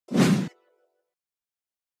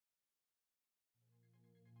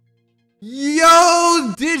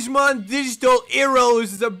Yo, Digimon Digital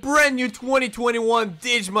Heroes is a brand new 2021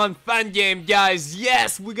 Digimon fan game, guys.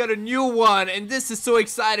 Yes, we got a new one, and this is so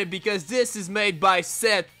exciting because this is made by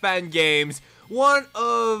Set Fan Games, one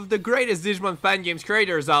of the greatest Digimon fan games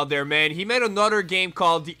creators out there, man. He made another game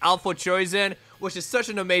called The Alpha Chosen, which is such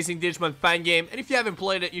an amazing Digimon fan game, and if you haven't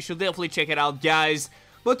played it, you should definitely check it out, guys.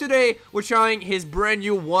 But today, we're trying his brand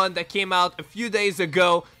new one that came out a few days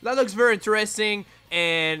ago. That looks very interesting,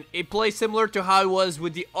 and it plays similar to how it was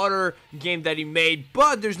with the other game that he made,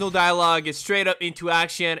 but there's no dialogue. It's straight up into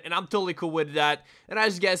action, and I'm totally cool with that. And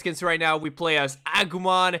as you guys can see right now, we play as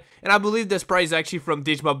Agumon, and I believe this sprite is actually from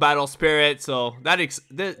Digimon Battle Spirit, so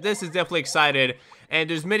this is definitely excited.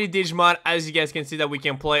 And there's many Digimon, as you guys can see, that we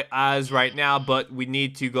can play as right now, but we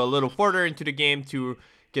need to go a little further into the game to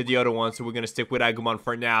get the other one, so we're gonna stick with Agumon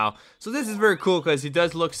for now. So this is very cool because it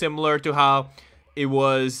does look similar to how it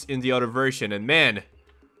was in the other version. And man,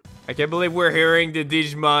 I can't believe we're hearing the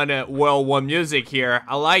Digimon World 1 music here.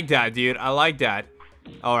 I like that, dude. I like that.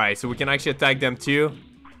 Alright, so we can actually attack them too.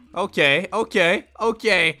 Okay.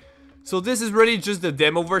 So this is really just the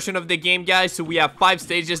demo version of the game, guys. So we have 5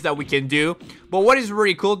 stages that we can do. But what is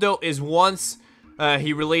really cool though is once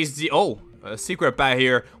he released the a secret pack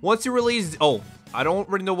here. Once he released I don't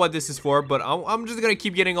really know what this is for, but I'm just gonna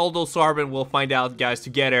keep getting all those Sarb and we'll find out, guys,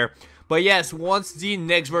 together. But yes, once the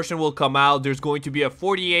next version will come out, there's going to be a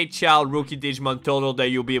 48 child rookie Digimon total that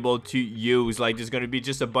you'll be able to use. Like, there's going to be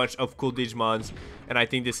just a bunch of cool Digimons, and I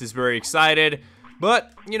think this is very excited.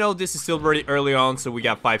 But, you know, this is still very early on, so we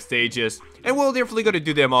got 5 stages. And we're definitely going to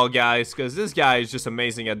do them all, guys, because this guy is just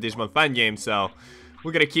amazing at Digimon fan games, so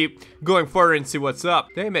we're going to keep going forward and see what's up.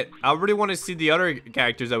 Damn it, I really want to see the other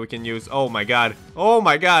characters that we can use. Oh my god. Oh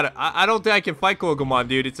my god. I don't think I can fight Kogumon,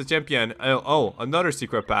 dude. It's a champion. Oh, another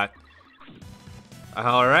secret path.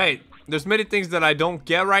 Alright, there's many things that I don't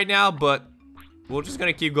get right now, but we're just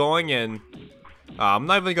gonna keep going, and I'm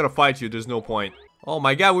not even gonna fight you, there's no point. Oh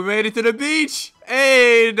my god, we made it to the beach!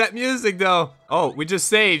 Hey, that music though. Oh, we just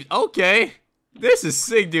saved. Okay, this is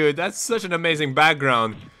sick, dude. That's such an amazing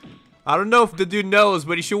background. I don't know if the dude knows,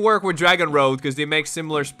 but he should work with Dragon Road because they make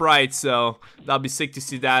similar sprites, so that'll be sick to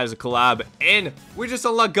see that as a collab. And we just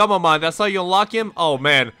unlocked Gumamon. That's how you unlock him? Oh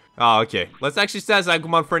man. Oh, okay. Let's actually stay as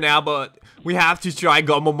Agumon for now, but we have to try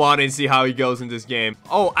Gomamon and see how he goes in this game.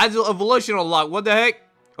 Oh, as an evolution unlock. What the heck?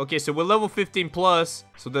 Okay, so we're level 15 plus.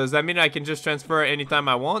 So does that mean I can just transfer anytime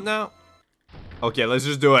I want now? Okay, let's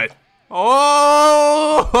just do it.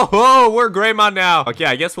 Oh, we're Greymon now. Okay,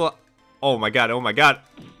 I guess we'll... Oh my god, oh my god.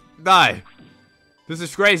 Die. This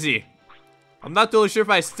is crazy. I'm not totally sure if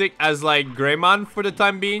I stick as, like, Greymon for the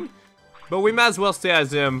time being. But we might as well stay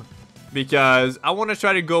as him, because I want to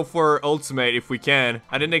try to go for Ultimate if we can.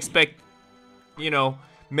 I didn't expect, you know,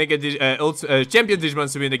 Mega Champion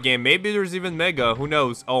Digimon to be in the game. Maybe there's even Mega. Who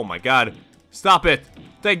knows? Oh my god. Stop it.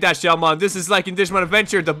 Take that, Shellmon. This is like in Digimon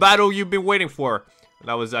Adventure, the battle you've been waiting for.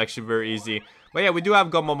 That was actually very easy. But yeah, we do have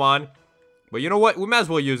Gomamon. But you know what? We might as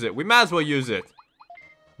well use it. We might as well use it.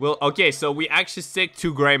 Well, okay, so we actually stick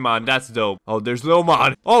to Greymon. That's dope. Oh, there's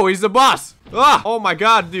Lilmon. Oh, he's the boss. Ah! Oh my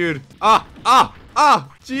god, dude.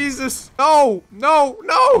 Jesus. No.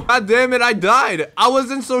 God damn it, I died. I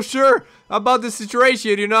wasn't so sure about the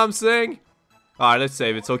situation, you know what I'm saying? Alright, let's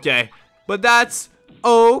save. It's okay. But that's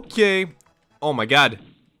okay. Oh my god.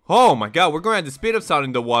 Oh my god, we're going at the speed of sound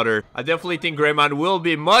in the water. I definitely think Greymon will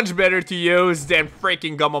be much better to use than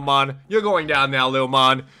freaking Gumamon. You're going down now,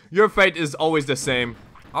 Lilmon. Your fate is always the same.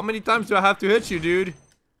 How many times do I have to hit you, dude?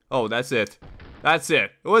 Oh, that's it. That's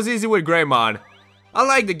it. It was easy with Greymon. I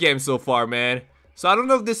like the game so far, man. So I don't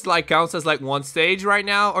know if this like counts as like one stage right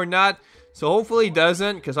now or not. So hopefully it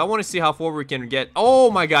doesn't, because I want to see how far we can get. Oh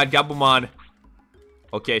my god, Gabumon.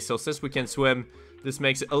 Okay, so since we can swim, this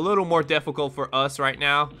makes it a little more difficult for us right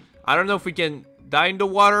now. I don't know if we can die in the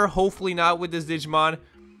water. Hopefully not with this Digimon.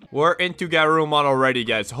 We're into Garurumon already,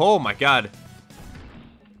 guys. Oh my god.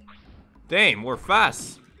 Damn, we're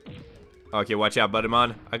fast. Okay, watch out,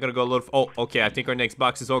 Buddymon. I gotta go a little... Oh, okay, I think our next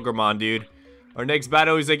box is Ogremon, dude. Our next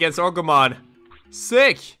battle is against Ogremon.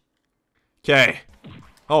 Sick. Okay.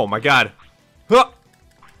 Oh my god. Huh.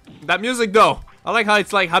 That music though. I like how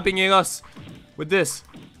it's like hyping us with this.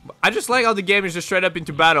 I just like how the game is just straight up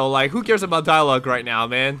into battle. Like, who cares about dialogue right now,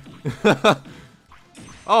 man?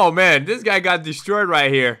 Oh man, this guy got destroyed right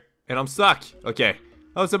here. And I'm stuck. Okay.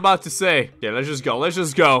 I was about to say. Okay, let's just go. Let's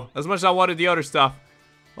just go. As much as I wanted the other stuff.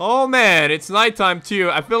 Oh man, it's nighttime too.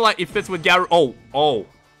 I feel like it fits with Garu. Oh.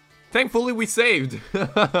 Thankfully, we saved.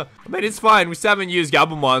 I mean, it's fine. We still haven't used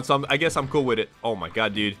Gabumon, so I guess I'm cool with it. Oh my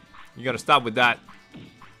god, dude. You gotta stop with that.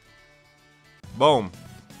 Boom.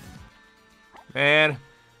 Man,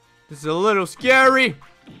 This is a little scary.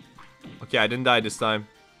 Okay, I didn't die this time.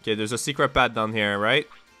 Okay, there's a secret path down here, right?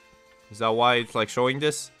 Is that why it's like showing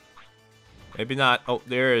this? Maybe not. Oh,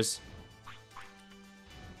 there is.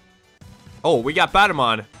 Oh, we got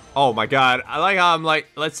Patamon. Oh my god. I like how I'm like,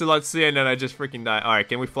 let's see, and then I just freaking die. Alright,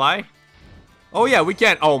 can we fly? Oh yeah, we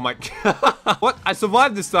can. Oh my god. What? I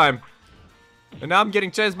survived this time. And now I'm getting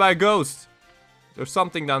chased by a ghost. There's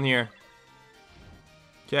something down here.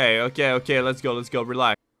 Okay, let's go,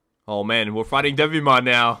 relax. Oh man, we're fighting Digimon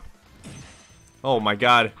now. Oh my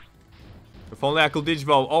god. If only I could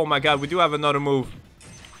Digivolve. Oh my god, we do have another move.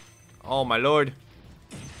 Oh my lord.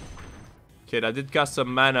 Okay, that did cost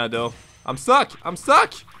some mana though. I'm stuck!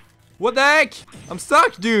 What the heck? I'm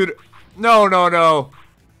stuck, dude! No.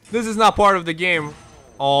 This is not part of the game.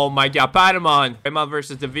 Oh my god, Patamon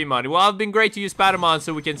versus Digimon. Well, it's been great to use Patamon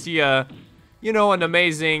so we can see you know, an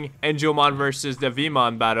amazing Digimon versus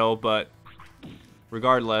Digimon battle, but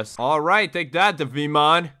regardless. Alright, take that,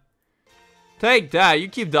 Digimon. Take that. You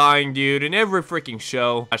keep dying, dude, in every freaking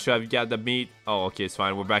show. I should have got the meat. Oh, okay, it's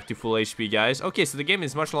fine. We're back to full HP, guys. Okay, so the game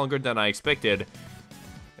is much longer than I expected.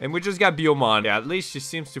 And we just got Biomon. Yeah, at least she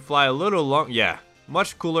seems to fly a little long. Yeah,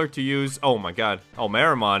 much cooler to use. Oh my god. Oh,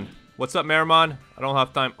 Marimon. What's up, Marimon? I don't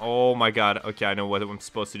have time. Oh my god. Okay, I know what I'm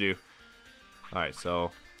supposed to do. Alright,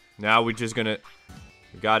 so now we're just gonna...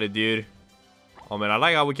 We got it, dude. Oh man, I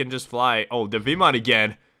like how we can just fly. Oh, Digimon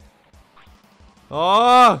again.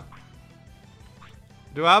 Oh!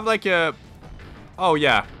 Do I have like a... Oh,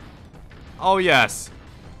 yeah. Oh, yes.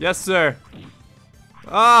 Yes, sir.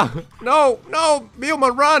 Ah! No!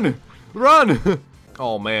 Biomon, run!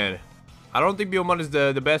 Oh, man. I don't think Biomon is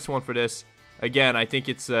the best one for this. Again, I think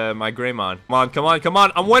it's my Greymon. Come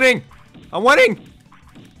on. I'm winning!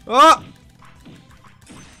 Oh!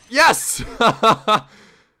 Yes!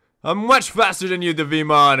 I'm much faster than you,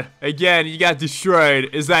 Digimon. Again, you got destroyed.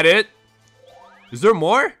 Is that it? Is there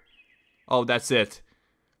more? Oh, that's it.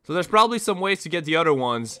 So there's probably some ways to get the other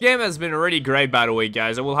ones. The game has been really great, by the way,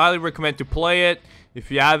 guys. I will highly recommend to play it if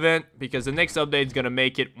you haven't, because the next update is gonna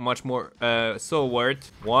make it much more so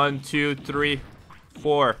worth. 1, 2, 3,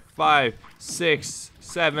 4, 5, 6,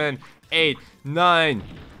 7, 8, 9,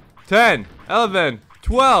 10, 11,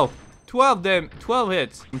 12. 12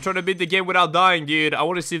 hits. I'm trying to beat the game without dying, dude. I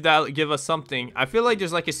want to see if that'll give us something. I feel like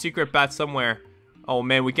there's like a secret path somewhere. Oh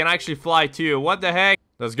man, we can actually fly too. What the heck?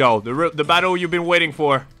 Let's go. The battle you've been waiting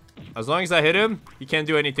for. As long as I hit him, he can't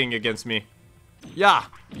do anything against me. Yeah.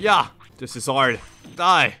 This is hard.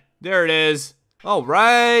 Die. There it is. All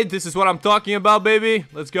right. This is what I'm talking about, baby.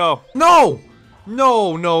 Let's go. No.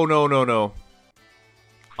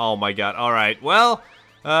 Oh my god. All right. Well,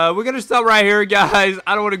 we're gonna stop right here, guys.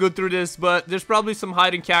 I don't want to go through this, but there's probably some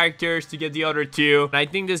hidden characters to get the other two. And I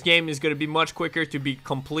think this game is gonna be much quicker to be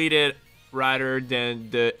completed rather than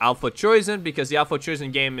the Alpha Chosen, because the Alpha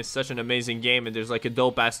Chosen game is such an amazing game, and there's like a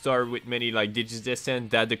dope ass story with many like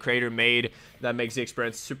Digidestined that the creator made that makes the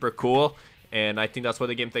experience super cool. And I think that's why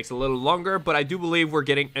the game takes a little longer, but I do believe we're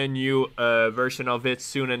getting a new version of it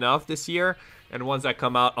soon enough this year. And once that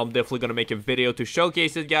come out, I'm definitely gonna make a video to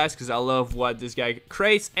showcase it, guys, because I love what this guy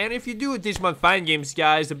creates. And if you do Digimon fan games,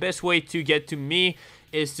 guys, the best way to get to me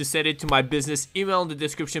is to send it to my business email in the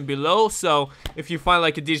description below. So if you find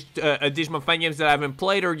like a Digimon fan games that I haven't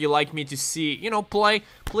played, or you like me to see, you know, play,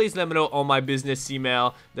 please let me know on my business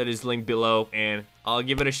email that is linked below, and I'll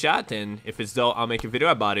give it a shot. And if it's dope, I'll make a video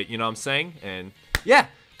about it, you know what I'm saying? And yeah,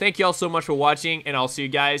 thank you all so much for watching, and I'll see you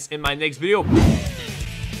guys in my next video.